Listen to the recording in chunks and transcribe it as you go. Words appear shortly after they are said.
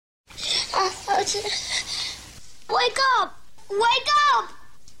Wake up! Wake up!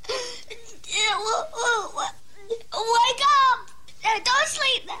 Wake up! Don't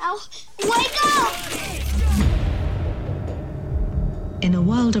sleep now. Wake up! In a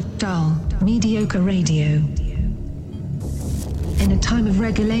world of dull, mediocre radio, in a time of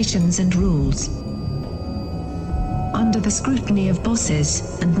regulations and rules, under the scrutiny of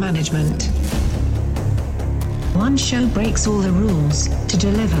bosses and management, one show breaks all the rules to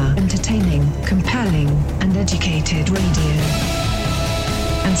deliver entertaining, compelling, and educated radio,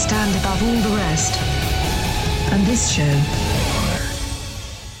 and stand above all the rest. And this show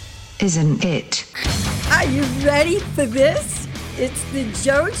isn't it. Are you ready for this? It's the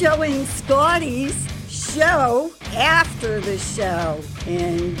JoJo and Scotty's show after the show.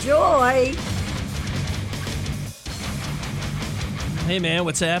 Enjoy. Hey, man,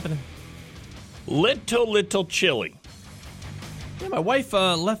 what's happening? Little chilly. Yeah, my wife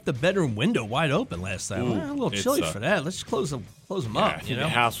left the bedroom window wide open last night. Ooh, A little chilly for that. Let's just close them up, you know? The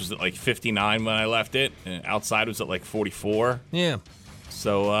house was at like 59 when I left it, and outside was at like 44. Yeah.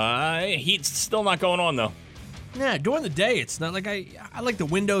 So heat's still not going on, though. Yeah, during the day, it's not like I like the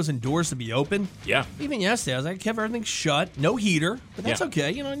windows and doors to be open. Yeah. Even yesterday, I was like, kept everything shut, no heater, but that's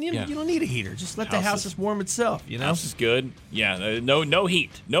okay. You don't need a heater. Just let the house just warm itself, you know? House is good. Yeah, no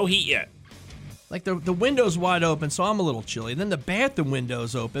heat. No heat yet. Like the window's wide open, so I'm a little chilly. Then the bathroom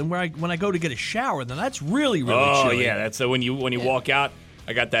window's open, when I go to get a shower, then that's really chilly. Oh yeah, that's when you walk out.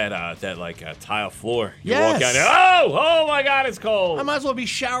 I got that tile floor. You Yes. walk out. Oh my God, it's cold. I might as well be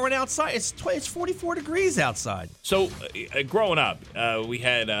showering outside. It's 44 degrees outside. So growing up, we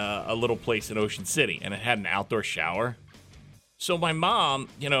had a little place in Ocean City, and it had an outdoor shower. So my mom,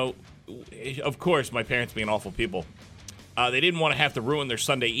 of course, my parents being awful people. They didn't want to have to ruin their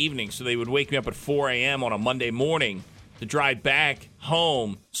Sunday evening, so they would wake me up at 4 a.m. on a Monday morning to drive back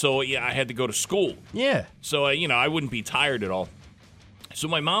home. So, I had to go to school. Yeah. So, I wouldn't be tired at all. So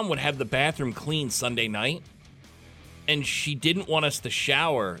my mom would have the bathroom clean Sunday night, and she didn't want us to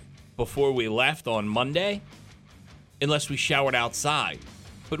shower before we left on Monday unless we showered outside.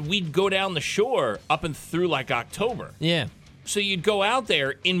 But we'd go down the shore up and through like October. Yeah. So you'd go out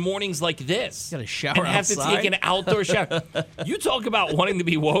there in mornings like this. You gotta shower and have outside? to take an outdoor shower. You talk about wanting to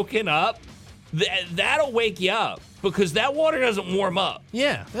be woken up. That'll wake you up because that water doesn't warm up.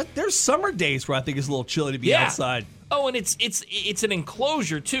 Yeah. There's summer days where I think it's a little chilly to be outside. Oh, and it's an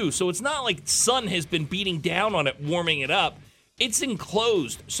enclosure too, so it's not like sun has been beating down on it, warming it up. It's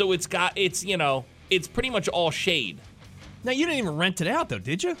enclosed, so it's pretty much all shade. Now, you didn't even rent it out, though,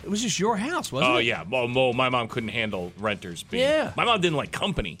 did you? It was just your house, wasn't it? Oh, yeah. Well, my mom couldn't handle renters. Yeah. My mom didn't like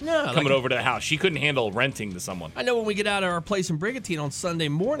company coming over to the house. She couldn't handle renting to someone. I know when we get out of our place in Brigantine on Sunday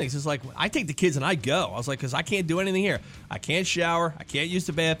mornings, it's like, I take the kids and I go. I was like, because I can't do anything here. I can't shower. I can't use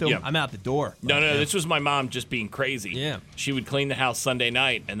the bathroom. Yeah. I'm out the door. No, this was my mom just being crazy. Yeah. She would clean the house Sunday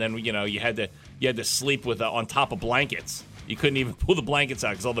night, and then, you had to sleep with on top of blankets. You couldn't even pull the blankets out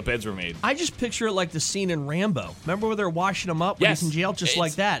because all the beds were made. I just picture it like the scene in Rambo. Remember where they're washing him up when Yes. he's in jail? Just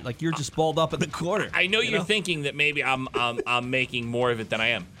like that. Like you're just balled up in the corner. I know you're thinking that maybe I'm making more of it than I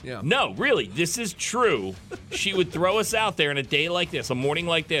am. Yeah. No, really, this is true. She would throw us out there in a day like this, a morning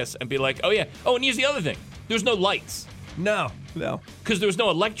like this, and be like, oh, yeah. Oh, and here's the other thing. There's no lights. No. Because there was no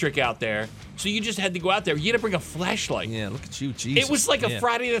electric out there. So you just had to go out there. You had to bring a flashlight. Yeah, look at you. Jesus. It was like a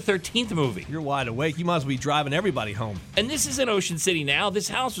Friday the 13th movie. You're wide awake. You might as well be driving everybody home. And this is in Ocean City now. This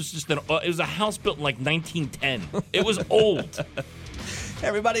house was it was a house built in like 1910. It was old. Hey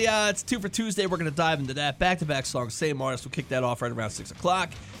everybody, it's 2 for Tuesday. We're going to dive into that. Back-to-back songs, same artist. We'll kick that off right around 6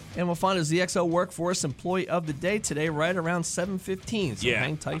 o'clock. And we'll find a ZXL Workforce Employee of the Day today right around 7:15. So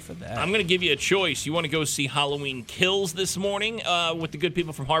hang tight for that. I'm going to give you a choice. You want to go see Halloween Kills this morning with the good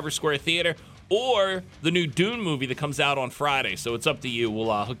people from Harbor Square Theater, or the new Dune movie that comes out on Friday. So it's up to you.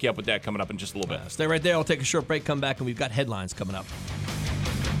 We'll hook you up with that coming up in just a little bit. Stay right there. I'll take a short break, come back, and we've got headlines coming up.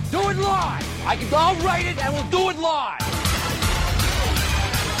 Do it live. I'll write it, and we'll do it live.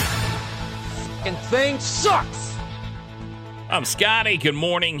 Fucking thing sucks. I'm Scotty. Good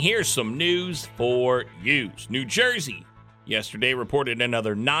morning. Here's some news for you. New Jersey yesterday reported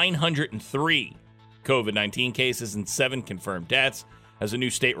another 903 COVID-19 cases and 7 confirmed deaths as a new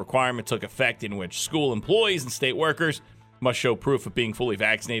state requirement took effect in which school employees and state workers must show proof of being fully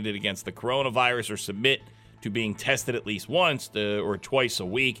vaccinated against the coronavirus or submit to being tested at least once or twice a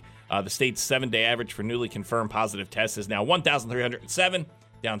week. The state's 7-day average for newly confirmed positive tests is now 1,307,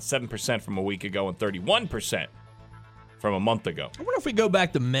 down 7% from a week ago and 31% from a month ago. I wonder if we go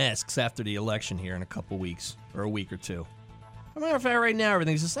back to masks after the election here in a couple weeks or a week or two. I matter of fact, right now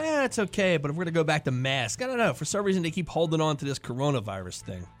everything's just, it's okay, but if we're going to go back to masks, I don't know. For some reason, they keep holding on to this coronavirus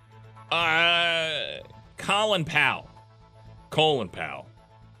thing. Colin Powell. Colin Powell.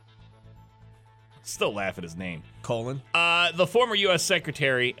 Still laugh at his name. Colin. The former U.S.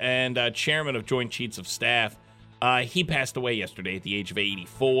 Secretary and Chairman of Joint Chiefs of Staff, he passed away yesterday at the age of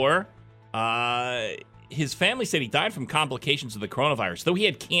 84. His family said he died from complications of the coronavirus, though he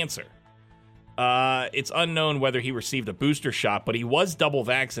had cancer. It's unknown whether he received a booster shot, but he was double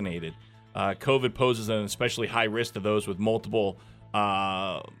vaccinated. COVID poses an especially high risk to those with multiple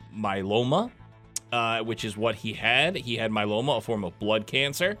myeloma, which is what he had. He had myeloma, a form of blood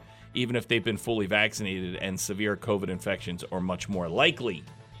cancer. Even if they've been fully vaccinated, and severe COVID infections are much more likely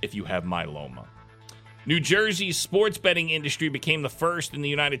if you have myeloma. New Jersey's sports betting industry became the first in the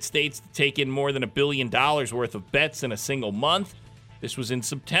United States to take in more than $1 billion worth of bets in a single month. This was in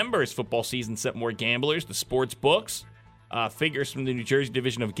September as football season sent more gamblers to sports books. Figures from the New Jersey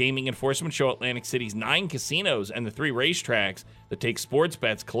Division of Gaming Enforcement show Atlantic City's 9 casinos and the 3 racetracks that take sports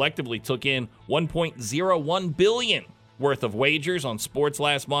bets collectively took in $1.01 billion worth of wagers on sports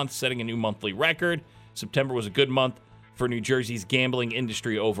last month, setting a new monthly record. September was a good month for New Jersey's gambling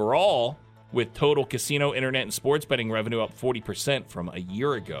industry overall, with total casino, internet, and sports betting revenue up 40% from a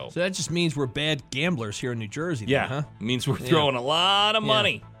year ago. So that just means we're bad gamblers here in New Jersey. Then, huh? It means we're throwing a lot of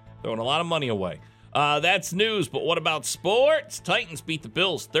money. Throwing a lot of money away. That's news, but what about sports? Titans beat the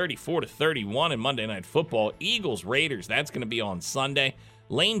Bills 34-31 in Monday Night Football. Eagles, Raiders, that's going to be on Sunday.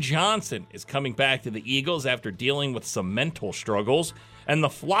 Lane Johnson is coming back to the Eagles after dealing with some mental struggles. And the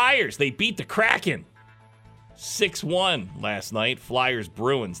Flyers, they beat the Kraken 6-1 last night. Flyers,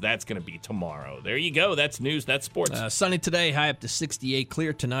 Bruins, that's going to be tomorrow. There you go. That's news. That's sports. Sunny today, high up to 68.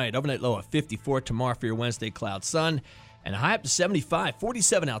 Clear tonight. Overnight low of 54. Tomorrow for your Wednesday, cloud sun. And high up to 75.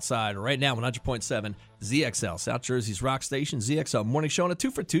 47 outside right now, 100.7 ZXL. South Jersey's rock station, ZXL Morning Show on a 2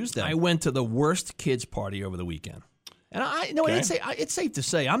 for Tuesday. I went to the worst kids party over the weekend. And it's safe to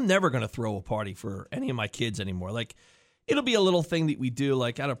say I'm never going to throw a party for any of my kids anymore. Like, it'll be a little thing that we do,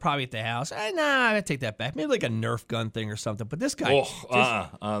 like, probably at the house. I take that back. Maybe like a Nerf gun thing or something. But this guy,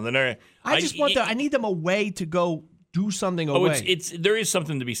 the Nerf. I need them away to go do something away. There is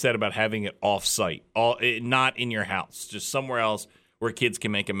something to be said about having it off-site, not in your house, just somewhere else where kids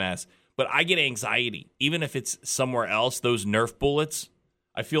can make a mess. But I get anxiety, even if it's somewhere else. Those Nerf bullets,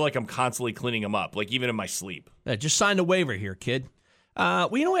 I feel like I'm constantly cleaning them up, like even in my sleep. Yeah, just sign a waiver here, kid.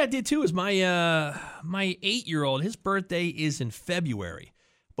 Well, you know what I did too is my 8-year-old, his birthday is in February,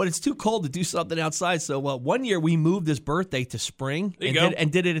 but it's too cold to do something outside. So one year we moved his birthday to spring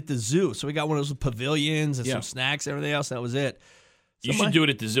and did it at the zoo. So we got one of those pavilions and some snacks and everything else. And that was it. So you should do it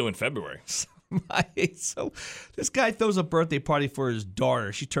at the zoo in February. So this guy throws a birthday party for his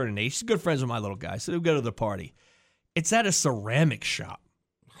daughter. She's turning 8. She's good friends with my little guy. So we go to the party. It's at a ceramic shop.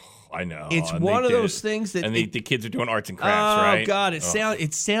 I know. It's one of those things that... And the kids are doing arts and crafts, right? Oh, God.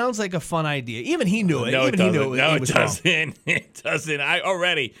 It sounds like a fun idea. Even he knew it. No, Even it he doesn't. knew it. No, It it was doesn't. wrong. It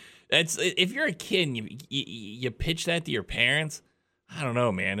doesn't. If you're a kid and you pitch that to your parents, I don't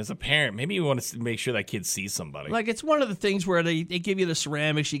know, man. As a parent, maybe you want to make sure that kid sees somebody. Like, it's one of the things where they give you the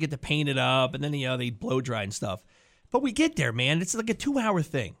ceramics, you get to paint it up, and then they blow dry and stuff. But we get there, man. It's like a 2-hour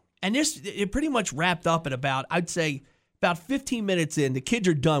thing. And it pretty much wrapped up at about 15 minutes in. The kids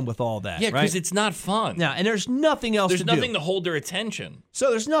are done with all that. Yeah, because right? it's not fun. Now, and there's nothing else to do. There's nothing to hold their attention. So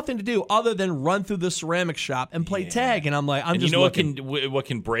there's nothing to do other than run through the ceramic shop and play tag. And I'm like, I'm just looking. What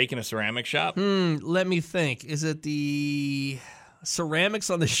can break in a ceramic shop? Let me think. Is it the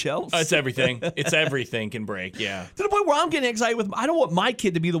ceramics on the shelves? It's everything. It's everything can break, yeah. To the point where I'm getting anxiety I don't want my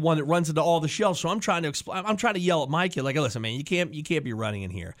kid to be the one that runs into all the shelves, so I'm trying to yell at my kid, like, listen, man, you can't be running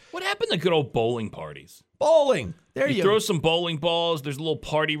in here. What happened to good old bowling parties? Bowling. There you go. Throw some bowling balls. There's a little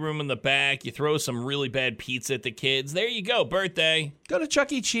party room in the back. You throw some really bad pizza at the kids. There you go. Birthday. Go to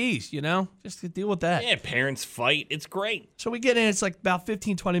Chuck E. Cheese, just to deal with that. Yeah, parents fight. It's great. So we get in. It's like about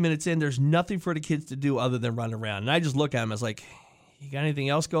 15, 20 minutes in. There's nothing for the kids to do other than run around. And I just look at him. I was like, you got anything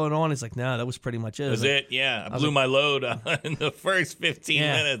else going on? He's like, no, that was pretty much it. That was it, yeah. I blew my load in the first 15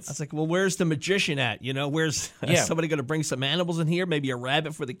 minutes. I was like, well, where's the magician at? Where's somebody going to bring some animals in here? Maybe a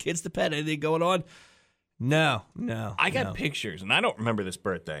rabbit for the kids to pet? Anything going on? No. I got pictures, and I don't remember this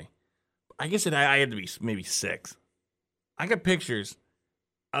birthday. I guess I had to be maybe 6. I got pictures.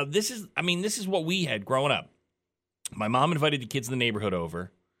 This is what we had growing up. My mom invited the kids in the neighborhood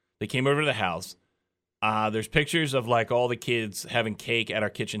over. They came over to the house. There's pictures of like all the kids having cake at our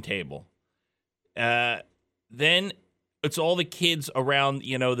kitchen table. Then it's all the kids around,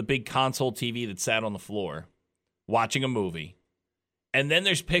 the big console TV that sat on the floor watching a movie. And then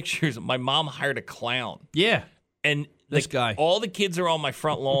there's pictures. My mom hired a clown. Yeah. And this guy. All the kids are on my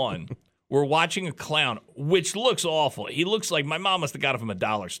front lawn. We're watching a clown, which looks awful. He looks like my mom must have got it from a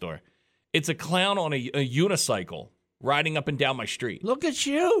dollar store. It's a clown on a unicycle riding up and down my street. Look at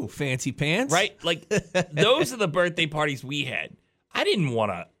you, fancy pants. Right? Like, those are the birthday parties we had. I didn't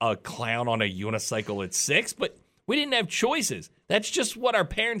want a clown on a unicycle at 6, but we didn't have choices. That's just what our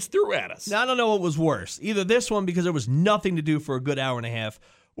parents threw at us. Now, I don't know what was worse. Either this one, because there was nothing to do for a good hour and a half,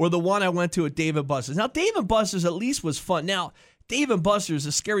 or the one I went to at Dave & Buster's. Now, Dave & Buster's at least was fun. Now, Dave & Buster's,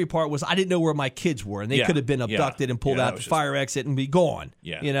 the scary part was I didn't know where my kids were, and they could have been abducted and pulled out the fire exit and be gone.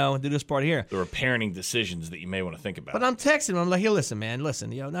 Yeah. And do this part here. There are parenting decisions that you may want to think about. But I'm texting him. I'm like, hey, listen,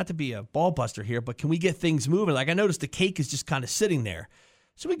 not to be a ball buster here, but can we get things moving? Like, I noticed the cake is just kind of sitting there.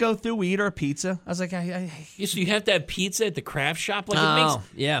 So we go through, we eat our pizza. I was like, so you have to have pizza at the craft shop? Like,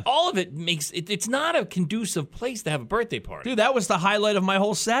 all of it makes it's not a conducive place to have a birthday party. Dude, that was the highlight of my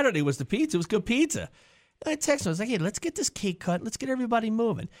whole Saturday was the pizza. It was good pizza. And I texted him. I was like, hey, let's get this cake cut. Let's get everybody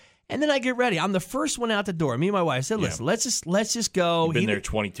moving. And then I get ready. I'm the first one out the door. Me and my wife, I said, listen, let's just go. You've been there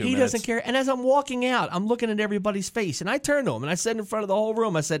 22 minutes. He doesn't care. And as I'm walking out, I'm looking at everybody's face. And I turned to him and I said in front of the whole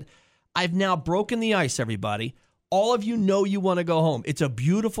room, I said, I've now broken the ice, everybody. All of you know you want to go home. It's a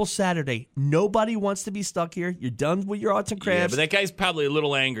beautiful Saturday. Nobody wants to be stuck here. You're done with your arts and crafts. Yeah, but that guy's probably a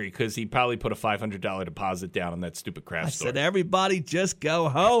little angry because he probably put a $500 deposit down on that stupid craft store. I said, everybody just go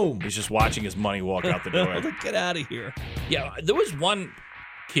home. He's just watching his money walk out the door. Get out of here. Yeah, there was one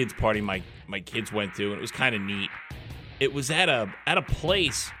kids party my kids went to, and it was kind of neat. It was at a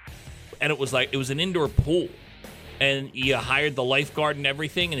place, and it was an indoor pool. And you hired the lifeguard and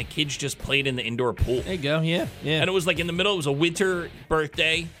everything, and the kids just played in the indoor pool. There you go, yeah. And it was like in the middle, it was a winter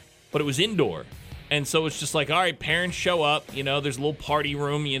birthday, but it was indoor. And so it's just like, all right, parents show up, there's a little party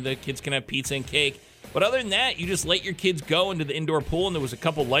room, the kids can have pizza and cake. But other than that, you just let your kids go into the indoor pool, and there was a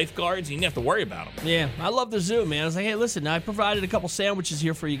couple lifeguards, and you didn't have to worry about them. Yeah, I love the zoo, man. I was like, hey, listen, I provided a couple sandwiches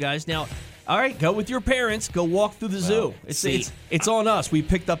here for you guys. Now, all right, go with your parents, go walk through the zoo. It's on us. We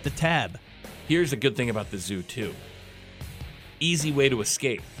picked up the tab. Here's a good thing about the zoo, too. Easy way to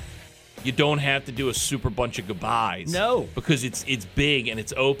escape. You don't have to do a super bunch of goodbyes. No. Because it's big and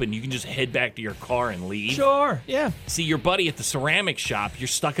it's open. You can just head back to your car and leave. Sure, yeah. See, your buddy at the ceramic shop, you're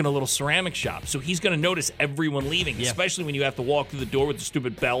stuck in a little ceramic shop. So he's going to notice everyone leaving, especially when you have to walk through the door with the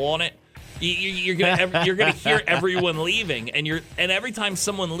stupid bell on it. You're gonna hear everyone leaving. And every time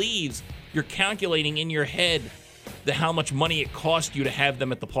someone leaves, you're calculating in your head how much money it cost you to have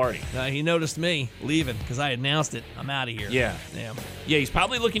them at the party. He noticed me leaving because I announced it. I'm out of here. Yeah, he's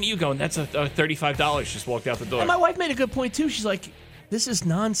probably looking at you going, that's a $35 just walked out the door. And my wife made a good point, too. She's like, this is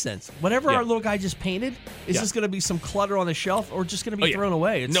nonsense. Whatever our little guy just painted, is this going to be some clutter on the shelf or just going to be thrown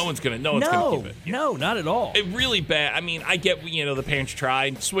away? No one's going to keep it. Yeah. No, not at all. It really bad. I mean, I get, the parents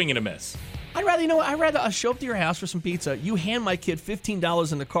try, swing and a miss. I'd rather show up to your house for some pizza. You hand my kid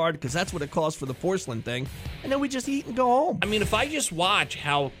 $15 in the card because that's what it costs for the porcelain thing, and then we just eat and go home. I mean, if I just watch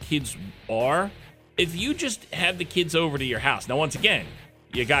how kids are, if you just have the kids over to your house, now once again,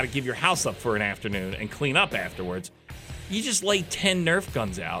 you got to give your house up for an afternoon and clean up afterwards. You just lay 10 Nerf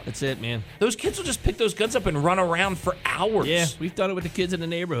guns out. That's it, man. Those kids will just pick those guns up and run around for hours. Yeah, we've done it with the kids in the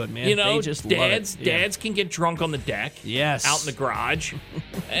neighborhood, man. They just dads can get drunk on the deck. Yes. Out in the garage.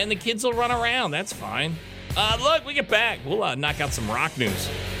 And the kids will run around. That's fine. Look, we get back. We'll knock out some rock news.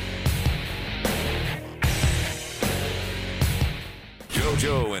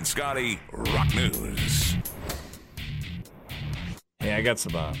 JoJo and Scotty, rock news. Hey, I got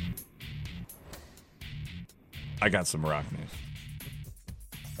some rock news.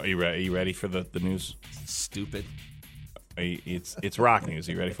 Are you ready? Are you ready for the news? Stupid. It's rock news.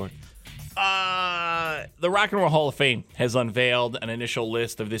 Are you ready for it? The Rock and Roll Hall of Fame has unveiled an initial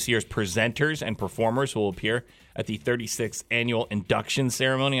list of this year's presenters and performers who will appear at the 36th annual induction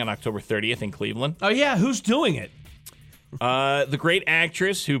ceremony on October 30th in Cleveland. Oh, yeah. Who's doing it? The great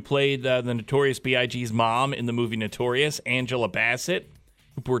actress who played the Notorious B.I.G.'s mom in the movie Notorious, Angela Bassett,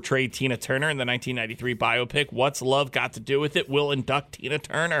 who portrayed Tina Turner in the 1993 biopic What's Love Got to Do with It, will induct Tina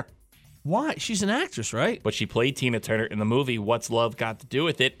Turner. Why? She's an actress, right? But she played Tina Turner in the movie What's Love Got to Do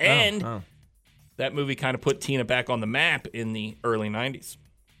with It, and that movie kind of put Tina back on the map in the early 90s.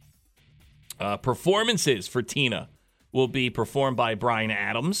 Performances for Tina will be performed by Bryan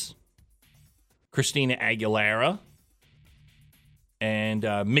Adams, Christina Aguilera, and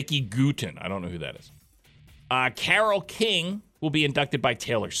Mickey Guyton. I don't know who that is. Carole King will be inducted by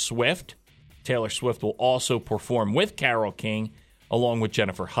Taylor Swift. Taylor Swift will also perform with Carole King along with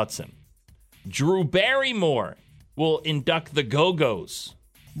Jennifer Hudson. Drew Barrymore will induct the Go-Go's.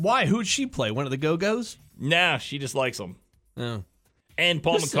 Why? Who'd she play? One of the Go-Go's? Nah, she just likes them. Oh. And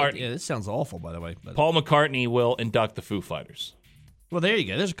Paul McCartney. Yeah, this sounds awful, by the way. Paul McCartney will induct the Foo Fighters. Well, there you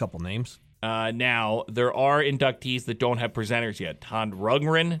go. There's a couple names. Now, there are inductees that don't have presenters yet. Todd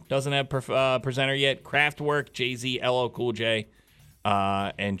Rundgren doesn't have presenter yet. Kraftwerk, Jay-Z, LL Cool J,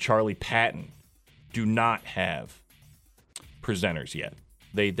 and Charlie Patton do not have presenters yet.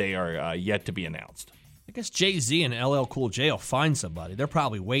 They are yet to be announced. I guess Jay-Z and LL Cool J will find somebody. They're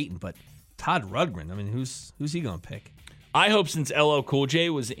probably waiting, but Todd Rundgren, I mean, who's he going to pick? I hope since LL Cool J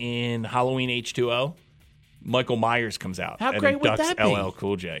was in Halloween H2O, Michael Myers comes out How and great would inducts that be? LL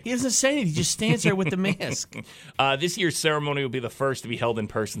Cool J. He doesn't say anything. He just stands there with the mask. This year's ceremony will be the first to be held in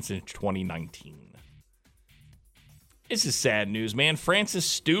person since 2019. This is sad news, man.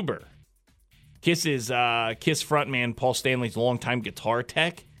 Francis Stuber, Kiss frontman Paul Stanley's longtime guitar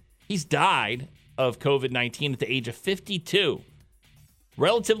tech, he's died of COVID-19 at the age of 52.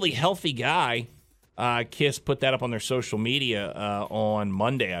 Relatively healthy guy. Kiss put that up on their social media on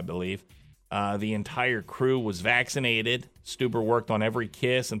Monday, I believe. The entire crew was vaccinated. Stuber worked on every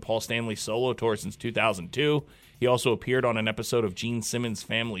Kiss and Paul Stanley solo tour since 2002. He also appeared on an episode of Gene Simmons'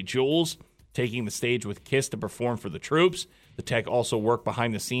 Family Jewels, taking the stage with Kiss to perform for the troops. The tech also worked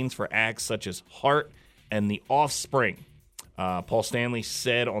behind the scenes for acts such as Heart and The Offspring. Paul Stanley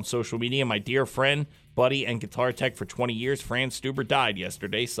said on social media, "My dear friend, buddy, and guitar tech for 20 years, Franz Stuber died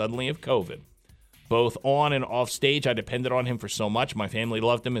yesterday suddenly of COVID. Both on and off stage, I depended on him for so much. My family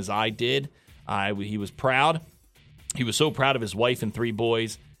loved him as I did. He was proud. He was so proud of his wife and 3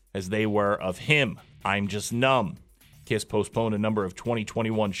 boys as they were of him. I'm just numb." Kiss postponed a number of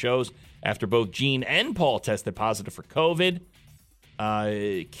 2021 shows after both Gene and Paul tested positive for COVID.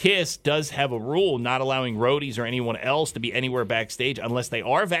 Kiss does have a rule not allowing roadies or anyone else to be anywhere backstage unless they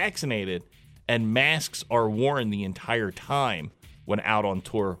are vaccinated, and masks are worn the entire time when out on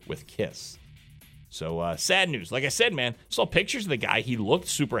tour with Kiss. So, sad news. Like I said, man, saw pictures of the guy. He looked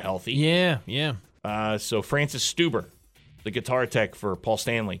super healthy. Yeah. So Francis Stuber, the guitar tech for Paul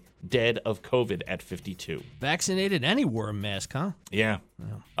Stanley, dead of COVID at 52. Vaccinated and he wore a mask, huh? Yeah.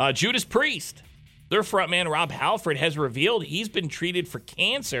 Judas Priest, their frontman Rob Halford has revealed he's been treated for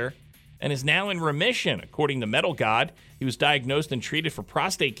cancer and is now in remission. According to Metal God, he was diagnosed and treated for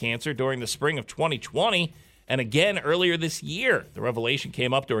prostate cancer during the spring of 2020 and again earlier this year. The revelation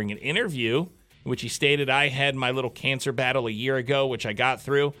came up during an interview in which he stated, "I had my little cancer battle a year ago, which I got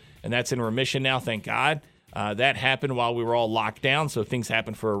through, and that's in remission now, thank God. That happened while we were all locked down, so things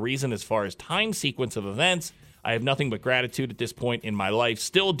happen for a reason. As far as time sequence of events, I have nothing but gratitude at this point in my life,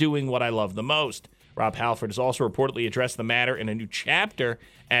 still doing what I love the most." Rob Halford has also reportedly addressed the matter in a new chapter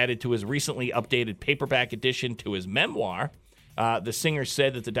added to his recently updated paperback edition to his memoir. The singer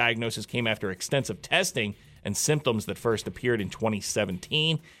said that the diagnosis came after extensive testing and symptoms that first appeared in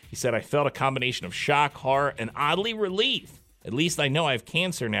 2017. He said, "I felt a combination of shock, horror, and oddly relief. At least I know I have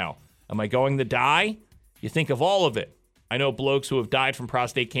cancer now. Am I going to die? You think of all of it. I know blokes who have died from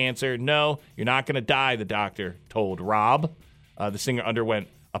prostate cancer. No, you're not going to die," the doctor told Rob. The singer underwent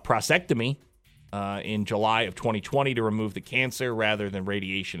a prostatectomy in July of 2020 to remove the cancer rather than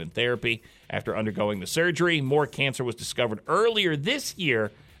radiation and therapy. After undergoing the surgery, more cancer was discovered earlier this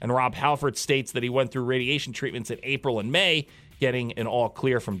year, and Rob Halford states that he went through radiation treatments in April and May, getting an all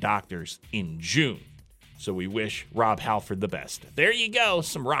clear from doctors in June. So we wish Rob Halford the best. There you go,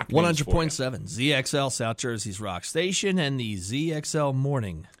 some rock news 100.7 ZXL, South Jersey's rock station, and the ZXL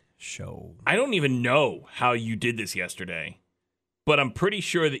Morning Show. I don't even know how you did this yesterday, but I'm pretty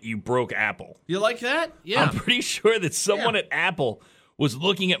sure that you broke Apple. You like that? Yeah. I'm pretty sure that someone at Apple was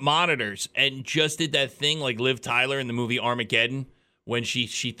looking at monitors and just did that thing like Liv Tyler in the movie Armageddon when she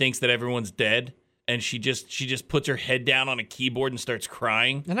thinks that everyone's dead. And she just puts her head down on a keyboard and starts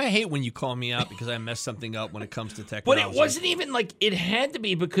crying. And I hate when you call me out because I mess something up when it comes to technology. But it wasn't even like it had to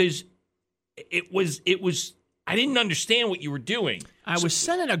be because it was. I didn't understand what you were doing. I was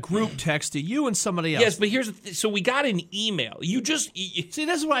sending a group text to you and somebody else. Yes, but here's the so we got an email. You see.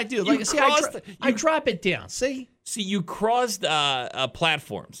 This is what I do. Like, see, I drop it down. See, you crossed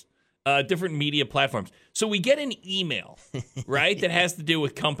platforms. Different media platforms. So we get an email, right, that has to do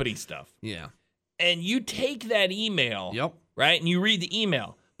with company stuff. Yeah. And you take that email, yep, right, and you read the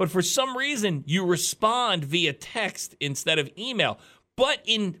email. But for some reason, you respond via text instead of email. But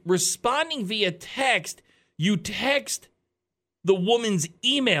in responding via text, you text the woman's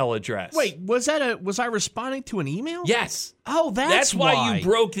email address. Wait, was I responding to an email? Yes. Oh, that's why you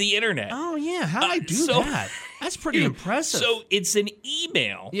broke the internet. Oh, yeah. How did I do that? That's pretty impressive. So it's an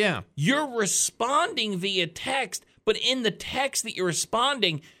email. Yeah. You're responding via text, but in the text that you're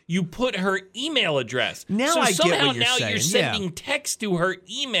responding, you put her email address. Now so I somehow get what you're now saying. You're sending text to her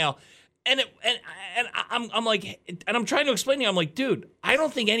email, and I'm like, and I'm trying to explain to you, I'm like, dude, I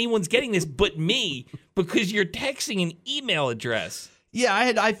don't think anyone's getting this but me because you're texting an email address. Yeah,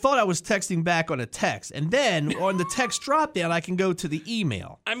 I thought I was texting back on a text, and then on the text drop down, I can go to the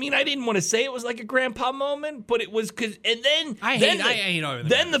email. I mean, I didn't want to say it was like a grandpa moment, but it was because, and then I hate everything.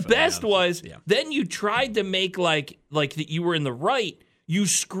 Then the best was, then you tried to make like that you were in the right. You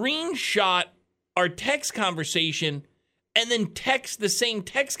screenshot our text conversation, and then text the same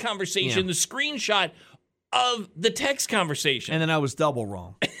text conversation, the screenshot of the text conversation, and then I was double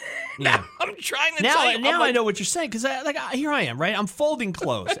wrong. Yeah. I'm trying to tell you. Now I know what you're saying, because here I am, right? I'm folding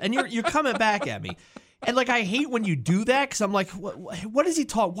clothes, and you're coming back at me. And, like, I hate when you do that, because I'm like, what is he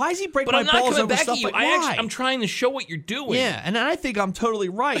talking? Why is he breaking my balls over stuff like why? I'm trying to show what you're doing. Yeah, and I think I'm totally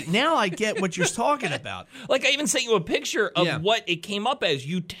right. Now I get what you're talking about. Like, I even sent you a picture of what it came up as.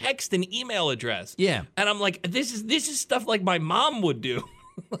 You text an email address. Yeah. And I'm like, this is stuff like my mom would do.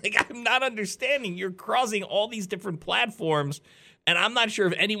 Like, I'm not understanding. You're crossing all these different platforms, and I'm not sure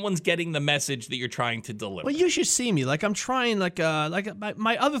if anyone's getting the message that you're trying to deliver. Well, you should see me. Like, I'm trying,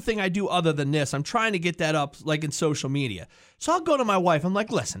 my other thing I do other than this, I'm trying to get that up, like, in social media. So I'll go to my wife. I'm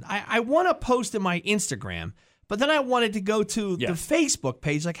like, listen, I want to post in my Instagram, but then I wanted to go to the Facebook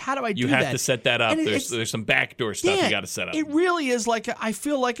page. Like, how do I do that? You have to set that up. There's some backdoor stuff you got to set up. It really is like, I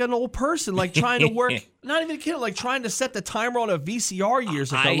feel like an old person, like, trying to work, not even kidding, like, trying to set the timer on a VCR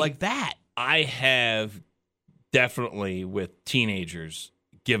years ago, like that. I have definitely, with teenagers,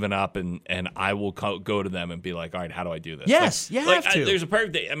 given up, and I will go to them and be like, all right, how do I do this? Yes, you have to. There's a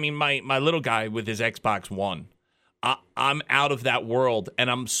perfect day. I mean, my little guy with his Xbox One, I'm out of that world, and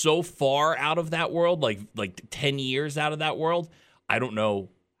I'm so far out of that world, like 10 years out of that world, I don't know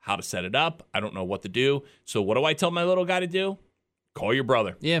how to set it up. I don't know what to do. So what do I tell my little guy to do? Call your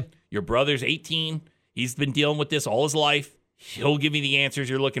brother. Yeah. Your brother's 18. He's been dealing with this all his life. He'll give you the answers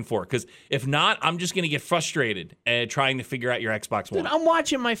you're looking for. Because if not, I'm just going to get frustrated trying to figure out your Xbox One. Dude, I'm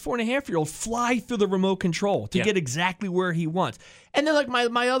watching my 4.5-year-old fly through the remote control to get exactly where he wants. And then, like,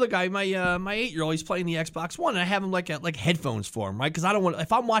 my other guy, my 8-year-old, he's playing the Xbox One, and I have him like headphones for him, right? Because I don't want,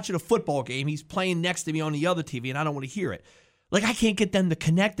 if I'm watching a football game, he's playing next to me on the other TV, and I don't want to hear it. Like, I can't get them to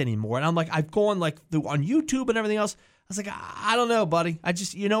connect anymore. And I'm like, I've gone like on YouTube and everything else. I was like, I don't know, buddy.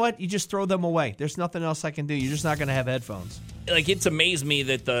 You know what? You just throw them away. There's nothing else I can do. You're just not going to have headphones. Like, it's amazed me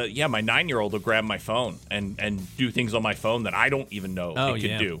that my 9-year-old will grab my phone and do things on my phone that I don't even know it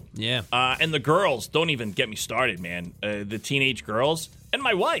could do. Yeah. And the girls, don't even get me started, man. The teenage girls and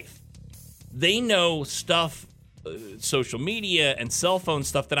my wife, they know stuff, social media and cell phone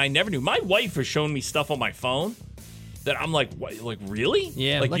stuff that I never knew. My wife has shown me stuff on my phone that I'm like, what? Like, really?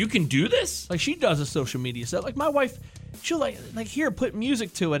 Yeah. Like, you can do this? Like, she does a social media stuff. Like, my wife, she'll like here, put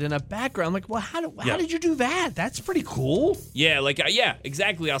music to it in a background. I'm like, well, how did you do that? That's pretty cool. Yeah, yeah,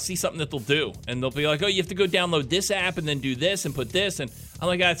 exactly. I'll see something that they'll do, and they'll be like, oh, you have to go download this app and then do this and put this, and I'm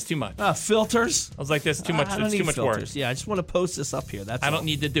like, that's too much. Filters. I was like, that's too much. It's too much work. Yeah, I just want to post this up here. That's I don't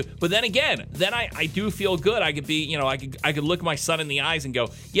need to do. But then again, I do feel good. I could be, I could look my son in the eyes and go,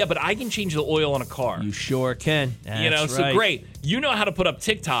 yeah, but I can change the oil on a car. You sure can. That's so great. You know how to put up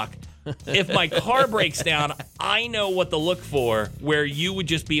TikTok. If my car breaks down, I know what to look for where you would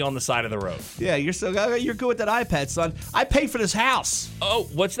just be on the side of the road. Yeah, you're good with that iPad, son. I paid for this house. Oh,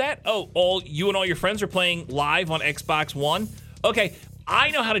 what's that? Oh, you and all your friends are playing live on Xbox One? Okay,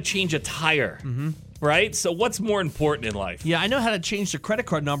 I know how to change a tire. Mm-hmm. Right? So what's more important in life? Yeah, I know how to change the credit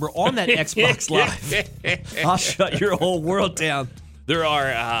card number on that Xbox Live. I'll shut your whole world down. There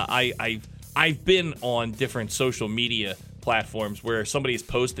are, I've been on different social media platforms where somebody has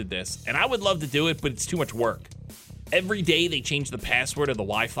posted this, and I would love to do it, but it's too much work. Every day they change the password of the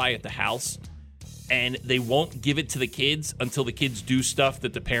Wi-Fi at the house, and they won't give it to the kids until the kids do stuff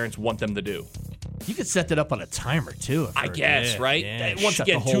that the parents want them to do. You could set that up on a timer, too. I guess, right? Yeah. Once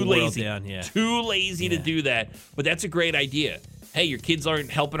again, too lazy. Down, yeah. Too lazy to do that, but that's a great idea. Hey, your kids aren't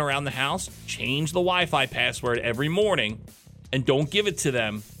helping around the house? Change the Wi-Fi password every morning, and don't give it to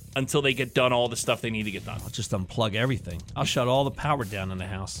them until they get done all the stuff they need to get done. I'll just unplug everything. I'll shut all the power down in the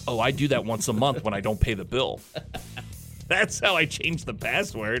house. Oh, I do that once a month when I don't pay the bill. That's how I change the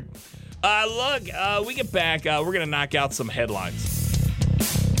password. We get back. We're going to knock out some headlines.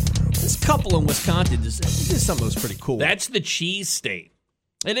 This couple in Wisconsin did something that was pretty cool. That's the cheese state.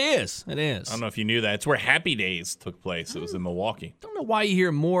 It is. I don't know if you knew that. It's where Happy Days took place. It was in Milwaukee. I don't know why you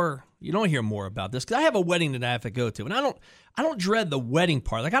don't hear more about this, because I have a wedding that I have to go to, and I don't dread the wedding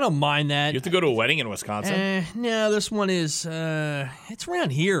part. Like, I don't mind that. You have to go to a wedding in Wisconsin? No, this one is, it's around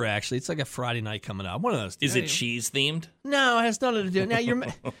here, actually. It's like a Friday night coming up. One of those. Is it cheese-themed? No, it has nothing to do. Now,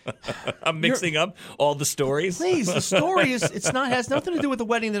 I'm mixing up all the stories. Please, the story has nothing to do with the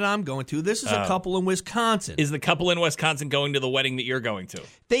wedding that I'm going to. This is a couple in Wisconsin. Is the couple in Wisconsin going to the wedding that you're going to?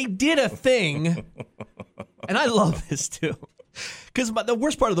 They did a thing, and I love this, too. Because the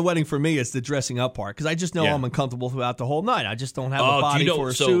worst part of the wedding for me is the dressing up part. Because I just know I'm uncomfortable throughout the whole night. I just don't have a body for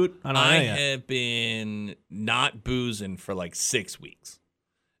a suit. I have been not boozing for like 6 weeks.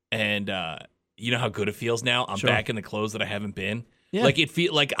 And you know how good it feels now? I'm back in the clothes that I haven't been. Yeah.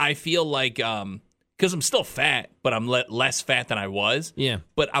 Like I feel like because I'm still fat, but I'm less fat than I was. Yeah.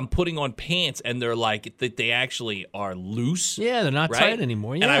 But I'm putting on pants, and they're like they actually are loose. Yeah, they're not tight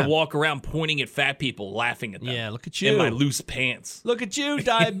anymore. Yeah. And I walk around pointing at fat people, laughing at them. Yeah, look at you in my loose pants. Look at you,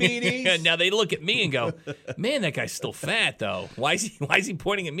 diabetes. And now they look at me and go, "Man, that guy's still fat, though. Why is he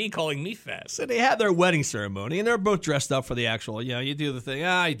pointing at me, calling me fat?" So they have their wedding ceremony, and they're both dressed up for the actual. You do the thing.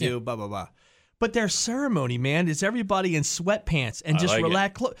 I do. Blah blah blah. But their ceremony, man, is everybody in sweatpants and just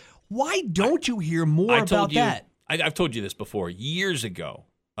relaxed clothes. Why don't you hear more about that? I've told you this before. Years ago,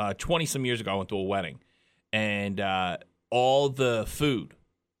 20-some years ago, I went to a wedding, and all the food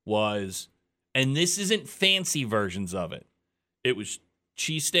was, and this isn't fancy versions of it. It was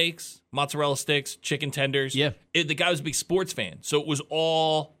cheesesteaks, mozzarella sticks, chicken tenders. Yeah. The guy was a big sports fan, so it was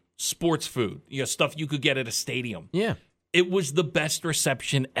all sports food, stuff you could get at a stadium. Yeah. It was the best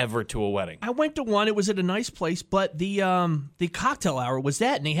reception ever to a wedding. I went to one. It was at a nice place, but the cocktail hour was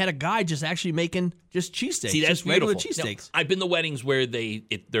that, and they had a guy just actually making just cheesesteaks. See, that's just regular beautiful. cheesesteaks. I've been to weddings where they've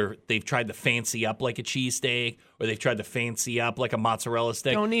tried to fancy up like a cheesesteak, or they've tried to fancy up like a mozzarella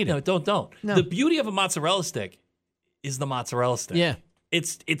stick. Don't need it. Don't. No. The beauty of a mozzarella stick is the mozzarella stick. Yeah.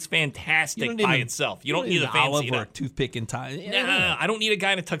 It's fantastic by itself. You don't need a fancy olive or a toothpick and tie. No. I don't need a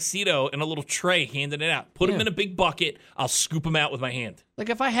guy in a tuxedo and a little tray handing it out. Put him in a big bucket. I'll scoop him out with my hand. Like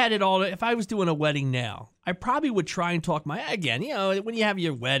if I was doing a wedding now, I probably would try and talk again, when you have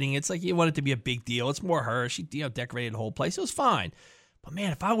your wedding, it's like you want it to be a big deal. It's more her. She decorated the whole place. It was fine. But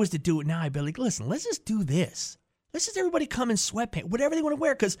man, if I was to do it now, I'd be like, listen, let's just do this. Let's just everybody come in sweatpants, whatever they want to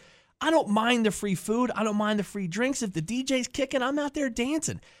wear, because I don't mind the free food. I don't mind the free drinks. If the DJ's kicking, I'm out there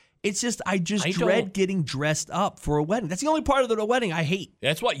dancing. It's just I dread getting dressed up for a wedding. That's the only part of the wedding I hate.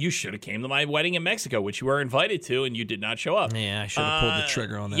 That's what you should have came to my wedding in Mexico, which you were invited to, and you did not show up. Yeah, I should have pulled the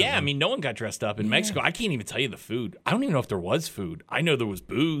trigger on that. Yeah, one. I mean, no one got dressed up in Mexico. I can't even tell you the food. I don't even know if there was food. I know there was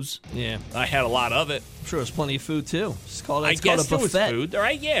booze. Yeah, I had a lot of it. I'm sure there was plenty of food too. I guess there was food. All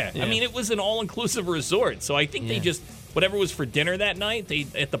right, yeah. I mean, it was an all-inclusive resort, so I think they just. Whatever was for dinner that night,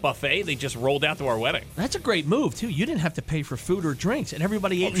 at the buffet, they just rolled out to our wedding. That's a great move, too. You didn't have to pay for food or drinks, and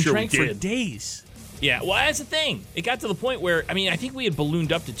everybody ate and drank for days. Yeah, well, that's the thing. It got to the point where, I think we had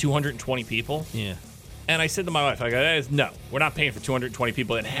ballooned up to 220 people. Yeah. And I said to my wife, no, we're not paying for 220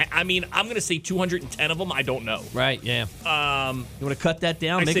 people. I'm going to say 210 of them, I don't know. Right, yeah. You want to cut that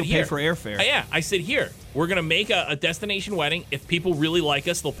down? Make them pay for airfare. Yeah, I said, here, we're going to make a destination wedding. If people really like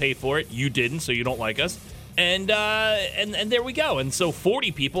us, they'll pay for it. You didn't, so you don't like us. And there we go. And so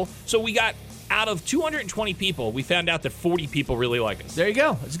 40 people. So we got out of 220 people, we found out that 40 people really like us. There you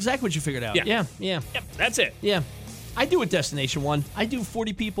go. That's exactly what you figured out. Yeah. Yep, that's it. Yeah. I do a destination one. I do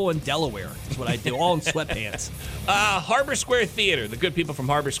 40 people in Delaware. That's what I do, all in sweatpants. Harbor Square Theater. The good people from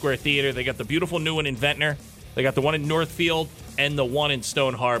Harbor Square Theater. They got the beautiful new one in Ventnor. They got the one in Northfield and the one in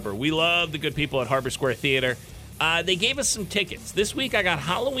Stone Harbor. We love the good people at Harbor Square Theater. They gave us some tickets. This week I got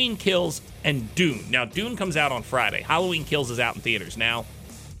Halloween Kills and Dune. Now, Dune comes out on Friday. Halloween Kills is out in theaters. Now,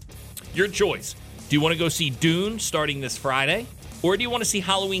 your choice. Do you want to go see Dune starting this Friday? Or do you want to see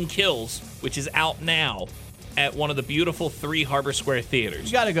Halloween Kills, which is out now at one of the beautiful 3 Harbor Square theaters?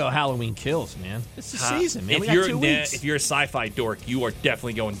 You got to go Halloween Kills, man. It's the season, man. We got 2 weeks. If you're a sci-fi dork, you are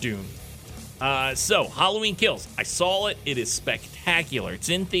definitely going Dune. So, Halloween Kills. I saw it. It is spectacular. It's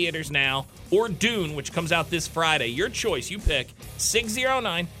in theaters now. Or Dune, which comes out this Friday. Your choice. You pick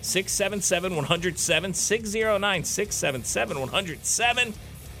 609-677-107. 609-677-107.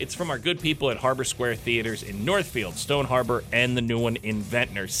 It's from our good people at Harbor Square Theaters in Northfield, Stone Harbor, and the new one in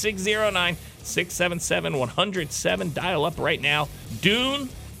Ventnor. 609-677-107. Dial up right now. Dune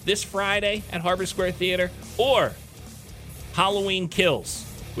this Friday at Harbor Square Theater. Or Halloween Kills,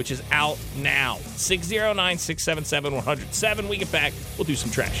 which is out now. 609-677-107. We get back. We'll do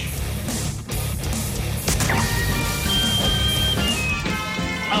some trash.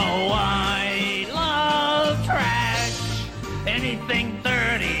 Oh, I love trash. Anything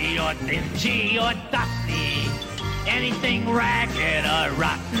dirty or dingy or dusty. Anything ragged or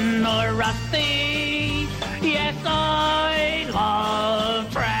rotten or rusty. Yes, I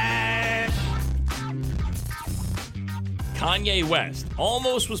love trash. Kanye West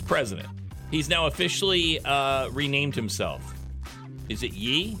almost was president. He's now officially renamed himself. Is it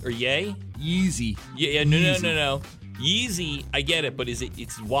Ye or Ye? Yeezy. Yeah, no. Yeezy, I get it, but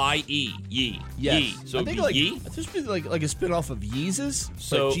it's Y-E, Yee. Yes. Yee. So I it'd think be like Yee? it's just like a spin-off of Yeezus.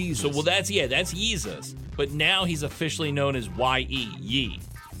 So, Jesus. that's Yeezus. But now he's officially known as Y-E, Yee,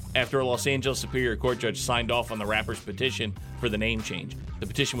 after a Los Angeles Superior Court judge signed off on the rapper's petition for the name change. The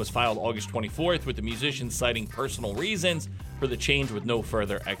petition was filed August 24th, with the musician citing personal reasons for the change with no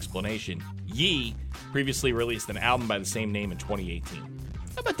further explanation. Yee previously released an album by the same name in 2018.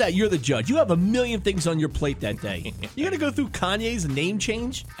 How about that? You're the judge. You have a million things on your plate that day. You got to go through Kanye's name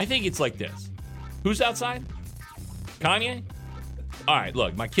change? I think it's like this. Who's outside? Kanye? All right,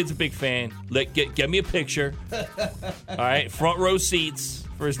 look, my kid's a big fan. Get me a picture. All right, front row seats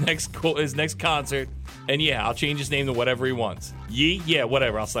for his next concert. And yeah, I'll change his name to whatever he wants. Yee? Yeah,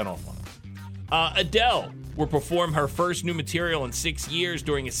 whatever. I'll sign off on it. Adele will perform her first new material in 6 years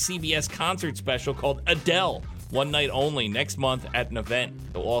during a CBS concert special called Adele, one night only, next month at an event.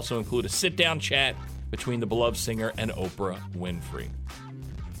 It will also include a sit-down chat between the beloved singer and Oprah Winfrey.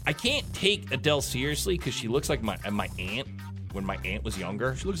 I can't take Adele seriously because she looks like my aunt when my aunt was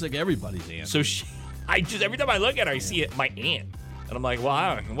younger. She looks like everybody's aunt. So every time I look at her, I see my aunt, and I'm like, well,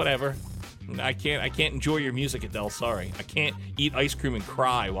 I don't know, whatever. I can't enjoy your music, Adele. Sorry, I can't eat ice cream and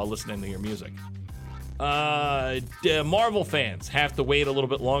cry while listening to your music. Marvel fans have to wait a little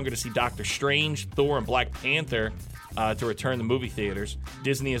bit longer to see Doctor Strange, Thor, and Black Panther to return to movie theaters.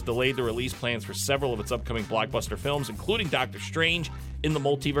 Disney has delayed the release plans for several of its upcoming blockbuster films, including Doctor Strange in the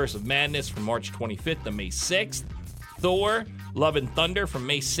Multiverse of Madness from March 25th to May 6th, Thor, Love and Thunder from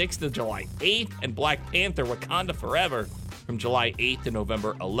May 6th to July 8th, and Black Panther, Wakanda Forever from July 8th to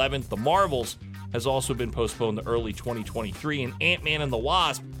November 11th. The Marvels has also been postponed to early 2023, and Ant-Man and the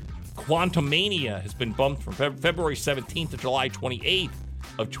Wasp, Quantumania, has been bumped from February 17th to July 28th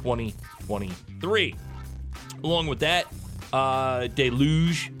of 2023. Along with that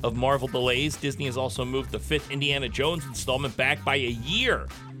deluge of Marvel delays, Disney has also moved the fifth Indiana Jones installment back by a year.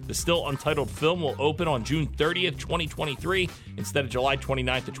 The still untitled film will open on June 30th, 2023, instead of July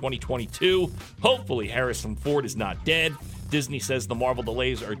 29th to 2022. Hopefully, Harrison Ford is not dead. Disney says the Marvel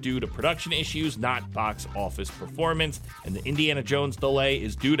delays are due to production issues, not box office performance. And the Indiana Jones delay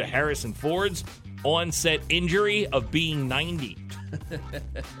is due to Harrison Ford's on-set injury of being 90.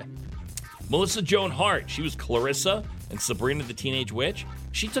 Melissa Joan Hart, she was Clarissa in Sabrina the Teenage Witch.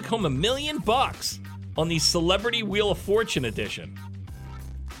 She took home $1 million on the Celebrity Wheel of Fortune edition.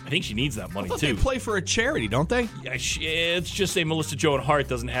 I think she needs that money, too. They play for a charity, don't they? Yeah, it's just say Melissa Joan Hart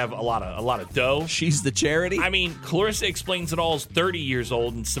doesn't have a lot of dough. She's the charity? I mean, Clarissa Explains It All is 30 years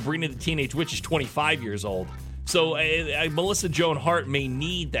old, and Sabrina the Teenage Witch is 25 years old. So Melissa Joan Hart may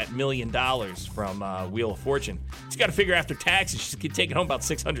need that $1 million from Wheel of Fortune. She's got to figure after taxes, she's taking home about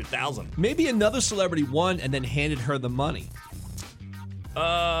 $600,000. Maybe another celebrity won and then handed her the money. Corbin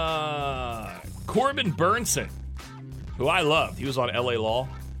Burnson, who I loved. He was on L.A. Law.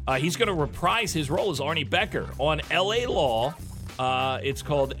 He's going to reprise his role as Arnie Becker on L.A. Law. It's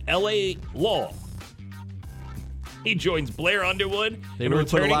called L.A. Law. He joins Blair Underwood. They really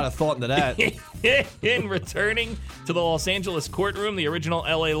put a lot of thought into that. In returning to the Los Angeles courtroom, the original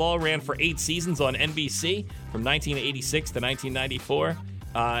L.A. Law ran for 8 seasons on NBC from 1986 to 1994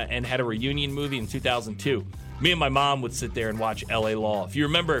 and had a reunion movie in 2002. Me and my mom would sit there and watch L.A. Law. If you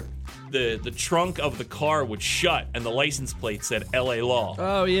remember, the trunk of the car would shut and the license plate said L.A. Law.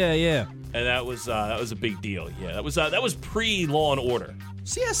 Oh, yeah. And that was a big deal. Yeah, that was pre-Law and Order.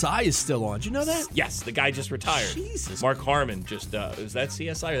 CSI is still on. Did you know that? Yes, the guy just retired. Jesus. Mark Harmon just is that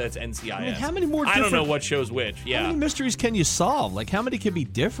CSI or that's NCIS? I mean, how many more I different... don't know what shows which. Yeah. How many mysteries can you solve? Like, how many can be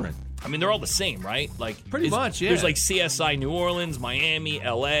different? I mean, they're all the same, right? Like pretty much, yeah. There's like CSI New Orleans, Miami,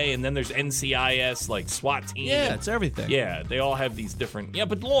 LA, and then there's NCIS, like SWAT team. Yeah, it's everything. Yeah, they all have these different. Yeah,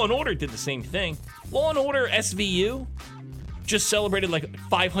 but Law and Order did the same thing. Law and Order SVU just celebrated like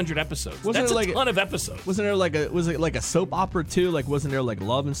 500 episodes. That's a ton of episodes. Was it like a soap opera too? Like, wasn't there like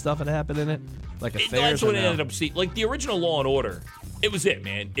love and stuff that happened in it? Like affairs? That's what it ended up seeing. Like the original Law and Order, it was it,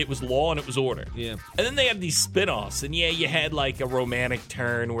 man. It was law and it was order. Yeah. And then they had these spin-offs, and yeah, you had like a romantic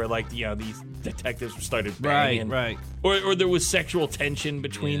turn where like these detectives started banging, right, or there was sexual tension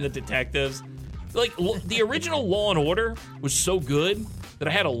between the detectives. Like the original Law and Order was so good that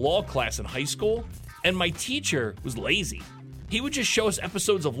I had a law class in high school, and my teacher was lazy. He would just show us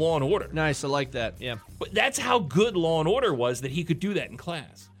episodes of Law and Order. Nice, I like that. Yeah. But that's how good Law and Order was that he could do that in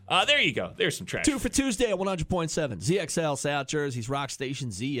class. There you go. There's some trash. 2 for Tuesday at 100.7. ZXL South Jersey's Rock Station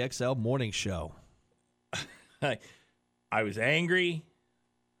ZXL Morning Show. I was angry.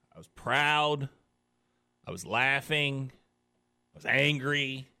 I was proud. I was laughing. I was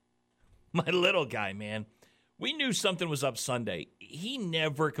angry. My little guy, man. We knew something was up Sunday. He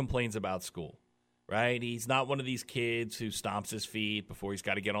never complains about school. right? He's not one of these kids who stomps his feet before he's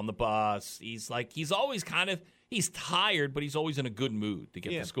got to get on the bus. He's always he's tired, but he's always in a good mood to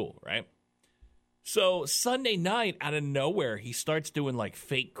get to school, right? So Sunday night, out of nowhere, he starts doing like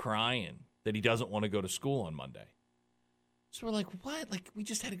fake crying that he doesn't want to go to school on Monday. So we're like, what? Like, we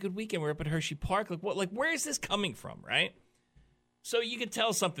just had a good weekend. We're up at Hershey Park. Like, what? Like, where is this coming from, right? So you can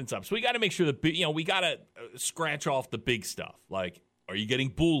tell something's up. So we got to make sure that, we got to scratch off the big stuff. Like, are you getting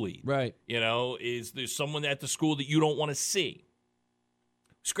bullied? Right. Is there someone at the school that you don't want to see?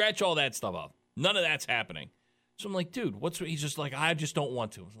 Scratch all that stuff off. None of that's happening. So I'm like, dude, he's just like, I just don't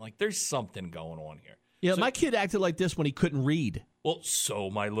want to. I'm like, there's something going on here. Yeah, so, my kid acted like this when he couldn't read. Well, so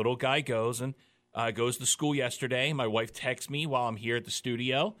my little guy goes to school yesterday. My wife texts me while I'm here at the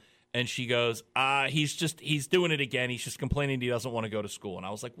studio, and she goes, he's doing it again. He's just complaining he doesn't want to go to school. And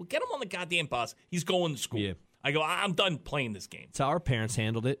I was like, well, get him on the goddamn bus. He's going to school. Yeah. I go, I'm done playing this game. That's how our parents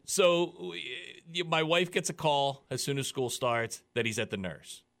handled it. So my wife gets a call as soon as school starts that he's at the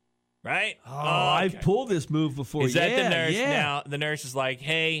nurse. Right? Oh, okay. I've pulled this move before. He's at the nurse. Now, the nurse is like,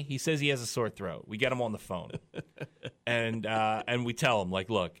 hey, he says he has a sore throat. We get him on the phone. and we tell him, like,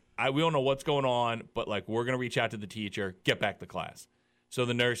 look, we don't know what's going on, but, like, we're going to reach out to the teacher, get back to class. So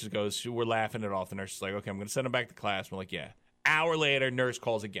the nurse goes, we're laughing it off. The nurse is like, okay, I'm going to send him back to class. We're like, yeah. Hour later, nurse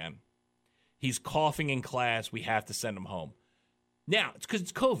calls again. He's coughing in class. We have to send him home. Now, it's because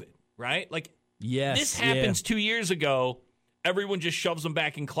it's COVID, right? Like, this happens 2 years ago. Everyone just shoves them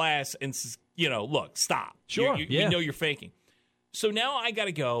back in class and says, look, stop. Sure. We know you're faking. So now I got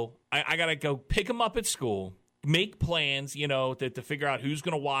to go. I got to go pick him up at school, make plans, to figure out who's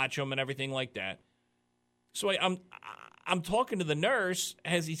going to watch him and everything like that. So I'm talking to the nurse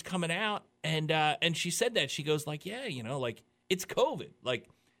as he's coming out, and she said that. She goes like, yeah, like it's COVID. Like,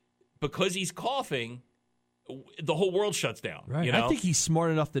 because he's coughing, the whole world shuts down. Right. I think he's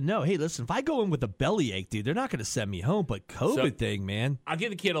smart enough to know, hey, listen, if I go in with a bellyache, dude, they're not going to send me home. But COVID thing, man. I'll give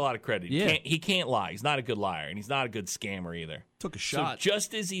the kid a lot of credit. Yeah. He can't lie. He's not a good liar, and he's not a good scammer either. Took a shot. So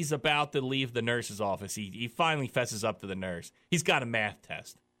just as he's about to leave the nurse's office, he finally fesses up to the nurse. He's got a math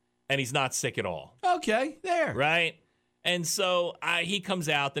test, and he's not sick at all. Okay, there. Right? And so he comes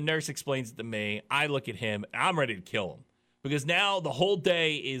out. The nurse explains it to me. I look at him. I'm ready to kill him because now the whole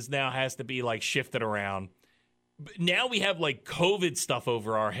day has to be, like, shifted around. Now we have like COVID stuff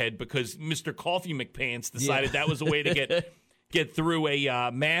over our head because Mr. Coffee McPants decided that was a way to get through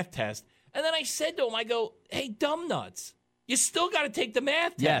a math test. And then I said to him, I go, hey, dumb nuts, you still got to take the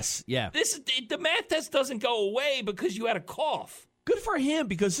math test. Yes, yeah. The math test doesn't go away because you had a cough. Good for him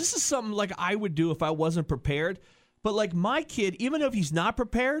because this is something like I would do if I wasn't prepared. But like my kid, even if he's not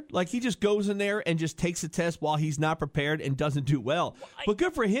prepared, like he just goes in there and just takes the test while he's not prepared and doesn't do well. But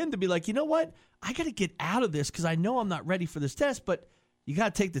good for him to be like, you know what? I got to get out of this because I know I'm not ready for this test, but you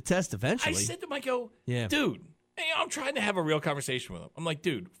got to take the test eventually. I said to him, I go, dude, I'm trying to have a real conversation with him. I'm like,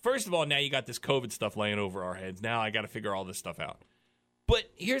 dude, first of all, now you got this COVID stuff laying over our heads. Now I got to figure all this stuff out. But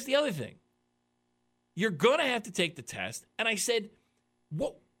here's the other thing. You're going to have to take the test. And I said,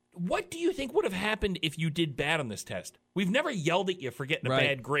 what do you think would have happened if you did bad on this test? We've never yelled at you for getting a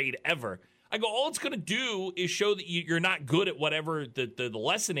bad grade ever. I go, all it's going to do is show that you're not good at whatever the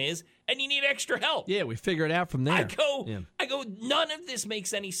lesson is, and you need extra help. Yeah, we figure it out from there. I go, none of this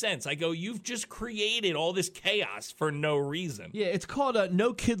makes any sense. I go, you've just created all this chaos for no reason. Yeah, it's called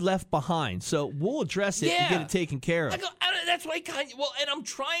No Kid Left Behind, so we'll address it and get it taken care of. I go, that's why and I'm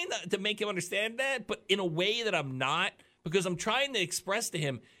trying to make him understand that, but in a way that I'm not, because I'm trying to express to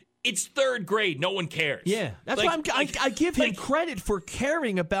him, it's third grade. No one cares. Yeah, that's why I give him credit for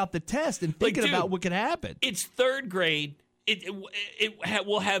caring about the test and thinking about what could happen. It's third grade. It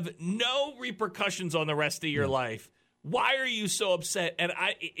will have no repercussions on the rest of your life. Why are you so upset? And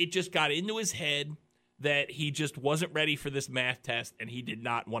it just got into his head that he just wasn't ready for this math test and he did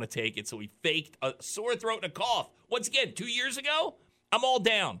not want to take it. So he faked a sore throat and a cough. Once again, 2 years ago, I'm all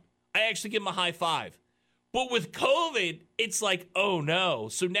down. I actually give him a high five. But with COVID, it's like, oh no.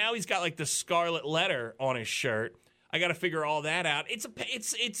 So now he's got like the scarlet letter on his shirt. I got to figure all that out.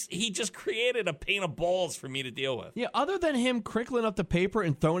 He just created a pain of balls for me to deal with. Yeah, other than him crinkling up the paper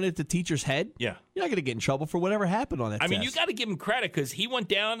and throwing it at the teacher's head, you're not going to get in trouble for whatever happened on that test. I mean, you got to give him credit because he went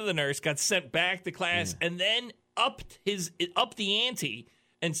down to the nurse, got sent back to class, and then upped the ante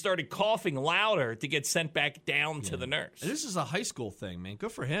and started coughing louder to get sent back down to the nurse. This is a high school thing, man.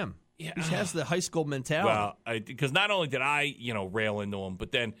 Good for him. Yeah. He has the high school mentality. Well, because not only did I, rail into him,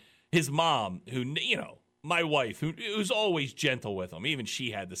 but then his mom, who, my wife, who's always gentle with him, even she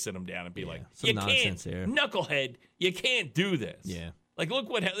had to sit him down and be like, "You can't, knucklehead, you can't do this." Yeah. Like, look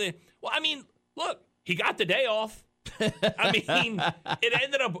what. Well, I mean, look, he got the day off. I mean, it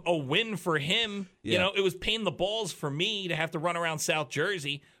ended up a win for him. Yeah. You know, it was pain the balls for me to have to run around South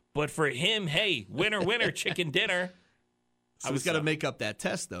Jersey. But for him, hey, winner, chicken dinner. So he's got to make up that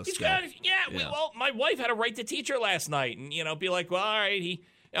test, though, He's Scott. got, well, my wife had to write the teacher last night and, be like, well, all right,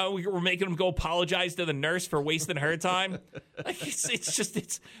 we were making him go apologize to the nurse for wasting her time. Like,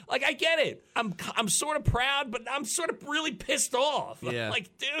 it's like, I get it. I'm sort of proud, but I'm sort of really pissed off. Yeah. Like,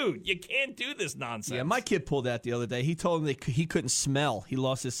 dude, you can't do this nonsense. Yeah, my kid pulled that the other day. He told him he couldn't smell. He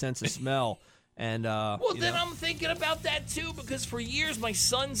lost his sense of smell. And well, then I'm thinking about that too, because for years my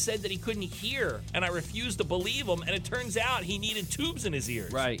son said that he couldn't hear, and I refused to believe him. And it turns out he needed tubes in his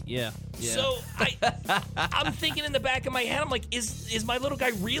ears. Right? Yeah. So I'm thinking in the back of my head, I'm like, is my little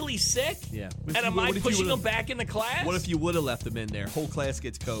guy really sick? Yeah. And am I pushing him back into class? What if you would have left him in there? Whole class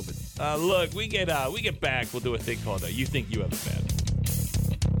gets COVID. Look, we get back. We'll do a thing called You Think You Have It Bad.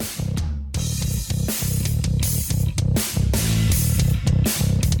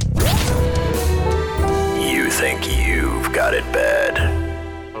 Think you've got it bad.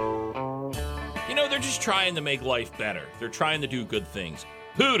 They're just trying to make life better. They're trying to do good things.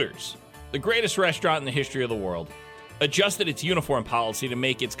 Hooters, the greatest restaurant in the history of the world, adjusted its uniform policy to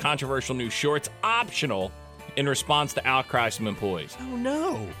make its controversial new shorts optional in response to outcries from employees. Oh,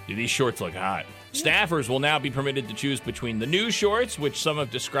 no. These shorts look hot. Staffers will now be permitted to choose between the new shorts, which some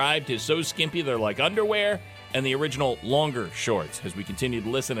have described as so skimpy they're like underwear, and the original longer shorts. As we continue to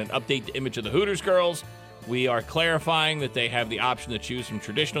listen and update the image of the Hooters girls, we are clarifying that they have the option to choose from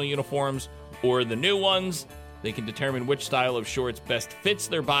traditional uniforms or the new ones. They can determine which style of shorts best fits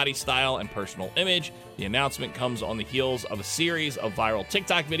their body style and personal image. The announcement comes on the heels of a series of viral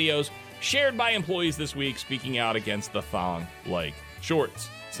TikTok videos shared by employees this week speaking out against the thong-like shorts,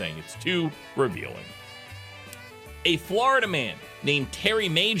 saying it's too revealing. A Florida man named Terry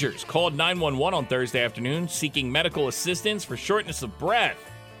Majors called 911 on Thursday afternoon seeking medical assistance for shortness of breath.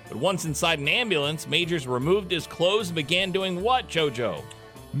 But once inside an ambulance, Majors removed his clothes and began doing what, JoJo?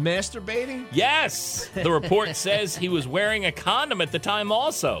 Masturbating? Yes. The report says he was wearing a condom at the time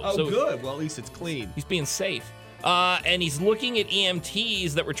also. Oh, so good. Well, at least it's clean. He's being safe. And he's looking at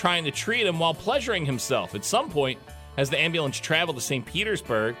EMTs that were trying to treat him while pleasuring himself. At some point, as the ambulance traveled to St.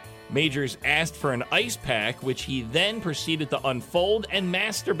 Petersburg, Majors asked for an ice pack, which he then proceeded to unfold and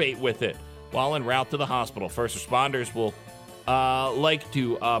masturbate with it while en route to the hospital. First responders will like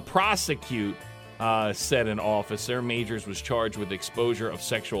to prosecute, said an officer. Majors was charged with exposure of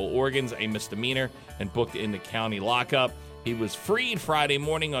sexual organs, a misdemeanor, and booked into county lockup. He was freed Friday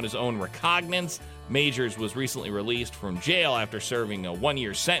morning on his own recognizance. Majors was recently released from jail after serving a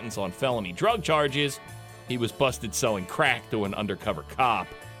 1-year sentence on felony drug charges. He was busted selling crack to an undercover cop.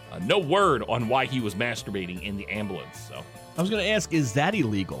 No word on why he was masturbating in the ambulance. So I was going to ask, is that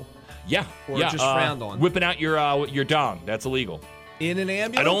illegal? Yeah. Or just frowned on? Whipping out your dong. That's illegal. In an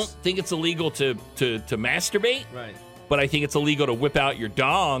ambulance? I don't think it's illegal to masturbate. Right. But I think it's illegal to whip out your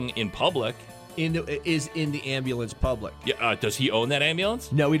dong in public. Is in the ambulance public? Yeah. Does he own that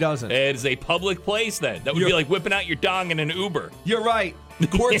ambulance? No, he doesn't. It is a public place then. That would be like whipping out your dong in an Uber. You're right. The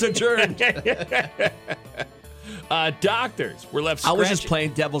court's adjourned. Doctors were left scratching. I was just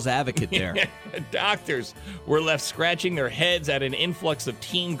playing devil's advocate there. Doctors were left scratching their heads at an influx of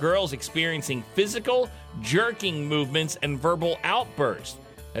teen girls experiencing physical, jerking movements and verbal outbursts,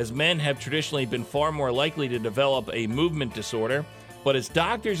 as men have traditionally been far more likely to develop a movement disorder. But as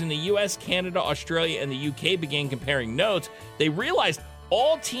doctors in the U.S., Canada, Australia, and the U.K. began comparing notes, they realized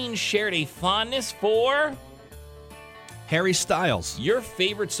all teens shared a fondness for Harry Styles. Your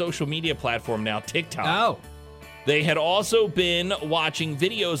favorite social media platform now, TikTok. Oh. They had also been watching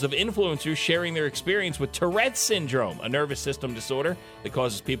videos of influencers sharing their experience with Tourette's syndrome, a nervous system disorder that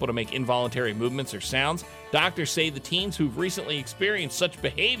causes people to make involuntary movements or sounds. Doctors say the teens who've recently experienced such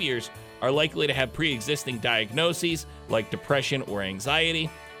behaviors are likely to have pre-existing diagnoses like depression or anxiety.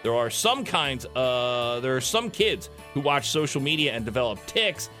 There are some kids who watch social media and develop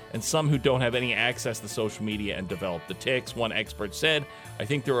tics, and some who don't have any access to social media and develop the tics. One expert said, I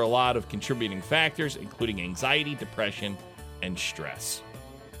think there are a lot of contributing factors, including anxiety, depression, and stress.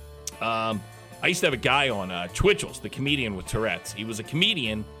 I used to have a guy on Twitchels, the comedian with Tourette's. He was a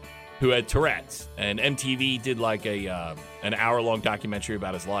comedian who had Tourette's, and MTV did like an hour-long documentary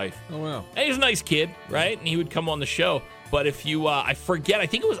about his life. Oh, wow. And he was a nice kid, right? And he would come on the show. But if you, I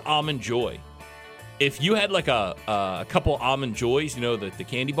think it was Almond Joy. If you had like a couple Almond Joys, you know, the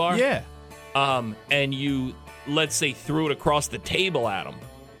candy bar? Yeah. And you, let's say, threw it across the table at him,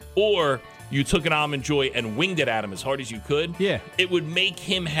 or you took an Almond Joy and winged it at him as hard as you could, yeah, it would make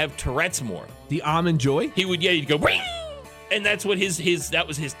him have Tourette's more. The Almond Joy? He would, he'd go, Bring! And that's what that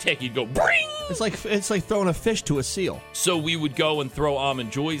was his tick. He'd go, Bring! It's like throwing a fish to a seal. So we would go and throw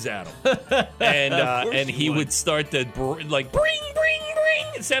Almond Joys at him, and he would start to like bring.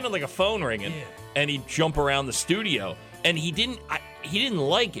 It sounded like a phone ringing, and he'd jump around the studio, and he didn't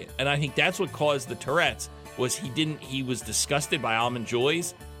like it, and I think that's what caused the Tourette's. He was disgusted by Almond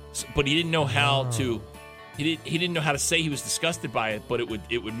Joys, but he didn't know how to. He didn't know how to say he was disgusted by it, but it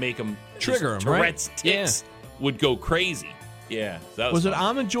would make him trigger him. Tourette's right? tics would go crazy. Yeah, so that was it fun.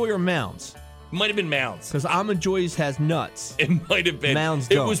 Almond Joy or Mounds? Might have been Mounds. Because Almond Joys has nuts. It might have been. Mounds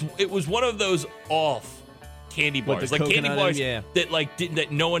don't. It was one of those off candy bars, like candy bars that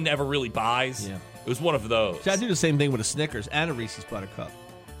no one ever really buys. Yeah. It was one of those. See, I do the same thing with a Snickers and a Reese's Buttercup.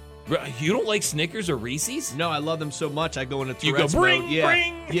 You don't like Snickers or Reese's? No, I love them so much. I go into Tourette's mode.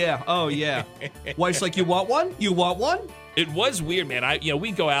 Bring. Yeah. Oh, yeah. Wife's like, you want one? You want one? It was weird, man.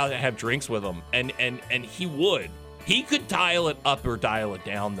 We'd go out and have drinks with him, and he would. He could dial it up or dial it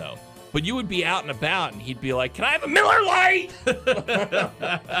down, though. But you would be out and about, and he'd be like, "Can I have a Miller Lite?"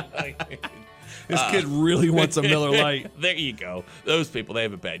 This kid really wants a Miller Lite. There you go. Those people, they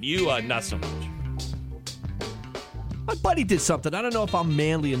have it bad. You, not so much. My buddy did something. I don't know if I'm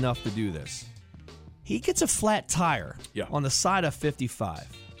manly enough to do this. He gets a flat tire on the side of 55.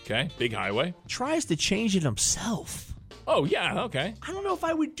 Okay, big highway. Tries to change it himself. Oh, yeah, okay. I don't know if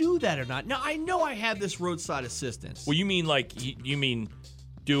I would do that or not. Now, I know I have this roadside assistance. Well, you mean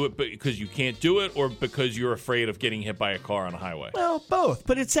do it because you can't do it, or because you're afraid of getting hit by a car on a highway? Well, both,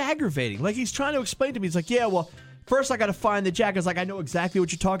 but it's aggravating. Like, he's trying to explain to me. He's like, yeah, well, first I got to find the jack. I was like, I know exactly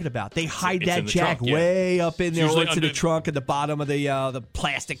what you're talking about. They hide that jack trunk, way up in there. It's in the trunk at the bottom of the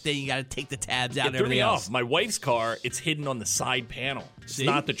plastic thing. You got to take the tabs out and everything else. My wife's car, it's hidden on the side panel. It's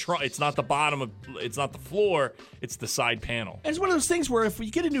not the trunk. It's not the bottom of. It's not the floor. It's the side panel. And it's one of those things where if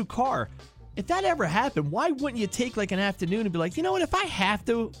you get a new car, if that ever happened, why wouldn't you take like an afternoon and be like, you know what? If I have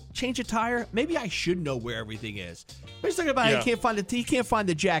to change a tire, maybe I should know where everything is. But he's talking about he can't find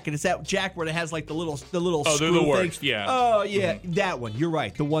the jack, and it's that jack where it has like the little screw they're the worst, thing. yeah. Oh yeah, that one. You're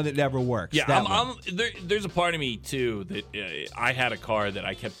right. The one that never works. Yeah, there's a part of me too that I had a car that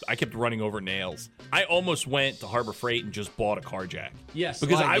I kept running over nails. I almost went to Harbor Freight and just bought a car jack. Yes,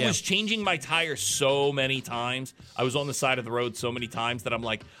 because I was changing my tire so many times. I was on the side of the road so many times that I'm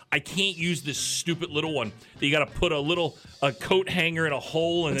like, I can't use this stupid little one that you got to put a coat hanger in a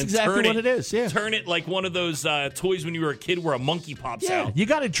hole and That's then exactly what it is. Yeah, turn it like one of those toys when you were a kid where a monkey pops out. You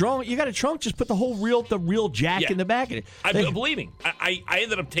got a trunk. Just put the real jack in the back of it. I'm believing. I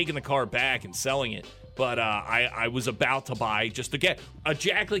ended up taking the car back and selling it. But I was about to buy just to get a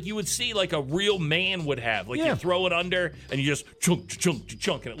jack like you would see like a real man would have. Like you throw it under and you just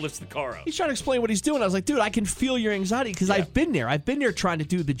chunk and it lifts the car up. He's trying to explain what he's doing. I was like, dude, I can feel your anxiety because I've been there. I've been there trying to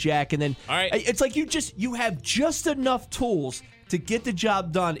do the jack, and then it's like you have just enough tools to get the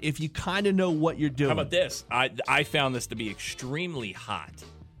job done if you kind of know what you're doing. How about this? I found this to be extremely hot.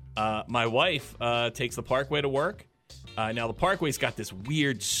 My wife takes the Parkway to work. Now, the Parkway's got this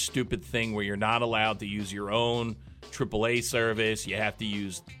weird, stupid thing where you're not allowed to use your own AAA service. You have to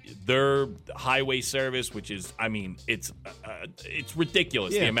use their highway service, which is, it's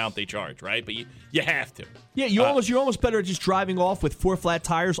ridiculous the amount they charge, right? But you have to. Yeah, you're almost better at just driving off with 4 flat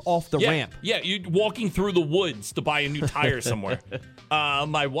tires off the ramp. Yeah, you're walking through the woods to buy a new tire somewhere.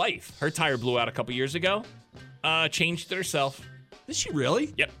 My wife, her tire blew out a couple years ago. Changed it herself. Did she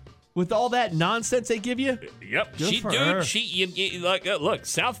really? Yep. With all that nonsense they give you? Yep. Look,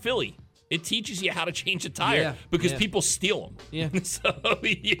 South Philly. It teaches you how to change a tire because people steal them. Yeah. So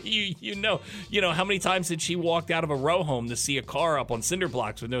you know how many times did she walk out of a row home to see a car up on cinder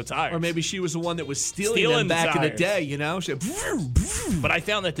blocks with no tires? Or maybe she was the one that was stealing them back in the day. You know. But I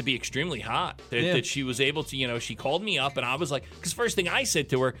found that to be extremely hot. That she was able to. She called me up and I was like, because first thing I said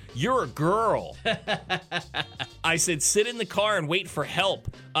to her, "You're a girl." I said, "Sit in the car and wait for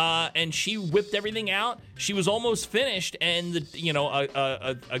help." And she whipped everything out. She was almost finished, and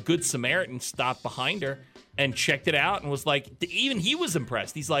a good Samaritan stopped behind her and checked it out and was like, even he was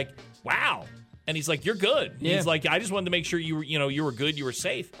impressed. He's like, "Wow." And he's like, "You're good." Yeah. He's like, "I just wanted to make sure you were good, you were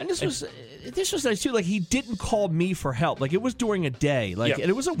safe." And this was nice too. Like, he didn't call me for help. Like, it was during a day. Like, and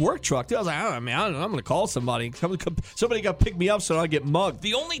it was a work truck too. I was like, I don't know. I'm going to call somebody. Somebody got to pick me up so I don't get mugged.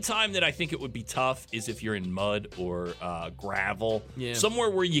 The only time that I think it would be tough is if you're in mud or gravel, somewhere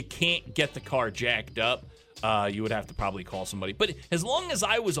where you can't get the car jacked up. You would have to probably call somebody. But as long as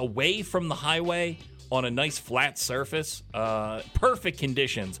I was away from the highway on a nice flat surface, perfect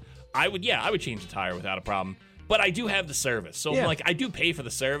conditions, I would change the tire without a problem. But I do have the service. So, Yeah. like, I do pay for the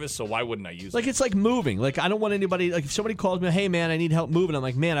service, so why wouldn't I use Like, it? it's like moving. Like, I don't want anybody, like, if somebody calls me, hey, man, I need help moving, I'm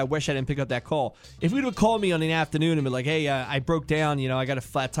like, man, I wish I didn't pick up that call. If you'd have called me on the afternoon and be like, hey, I broke down, I got a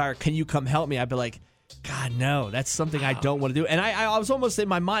flat tire, can you come help me? I'd be like, God, no, that's something I don't want to do. And I was almost in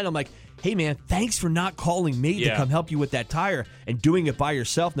my mind, I'm like, hey, man, thanks for not calling me to come help you with that tire and doing it by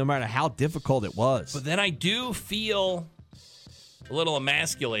yourself, no matter how difficult it was. But then I do feel a little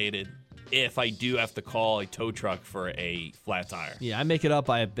emasculated if I do have to call a tow truck for a flat tire. Yeah, I make it up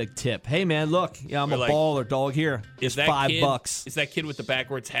by a big tip. Hey, man, look, I'm a baller, dog. Here, it's $5. Is that kid with the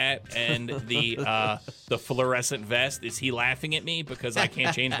backwards hat and the fluorescent vest? Is he laughing at me because I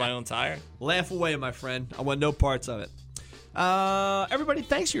can't change my own tire? Laugh away, my friend. I want no parts of it. Everybody,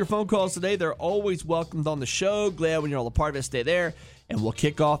 thanks for your phone calls today. They're always welcomed on the show. Glad when you're all a part of it, stay there. And we'll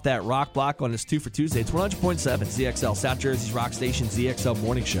kick off that rock block on this 2 for Tuesday. It's 100.7 ZXL, South Jersey's rock station, ZXL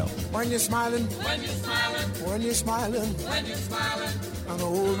Morning Show. When you're smiling, when you're smiling, when you're smiling, when you're smiling, and the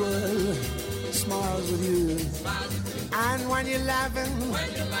whole world smiles with you. And when you're laughing,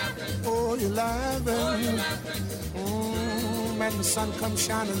 oh, you're laughing. When the sun comes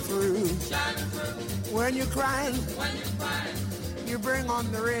shining through. When you're crying, you bring on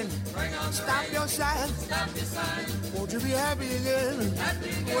the rain. Stop your sighing. Won't you be happy again?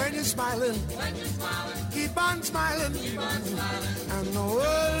 When you're smiling, keep on smiling. And the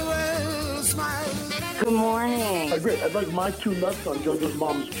world will smile. Good morning. Great. I'd like my 2 nuts on JoJo's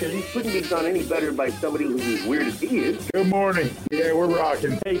mom's chili. Couldn't be done any better by somebody who's as weird as he is. Good morning. Yeah, we're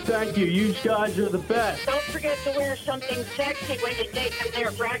rocking. Hey, thank you. You guys are the best. Don't forget to wear something sexy when you take them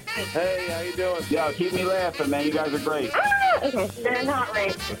there breakfast. Hey, how you doing? Yeah, keep me laughing, man. You guys are great. Okay, they're not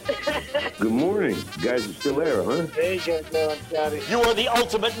racist. Good morning. You guys are still there, huh? Hey, guys, I'm Scotty. You are the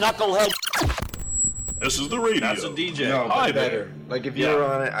ultimate knucklehead. This is the radio. That's a DJ. No, Hi better. there. Like, if you were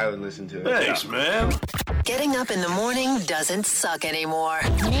on it, I would listen to it. Thanks, man. Getting up in the morning doesn't suck anymore.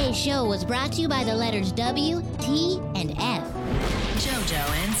 Today's show was brought to you by the letters W, T, and F.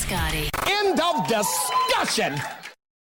 JoJo and Scotty. End of discussion.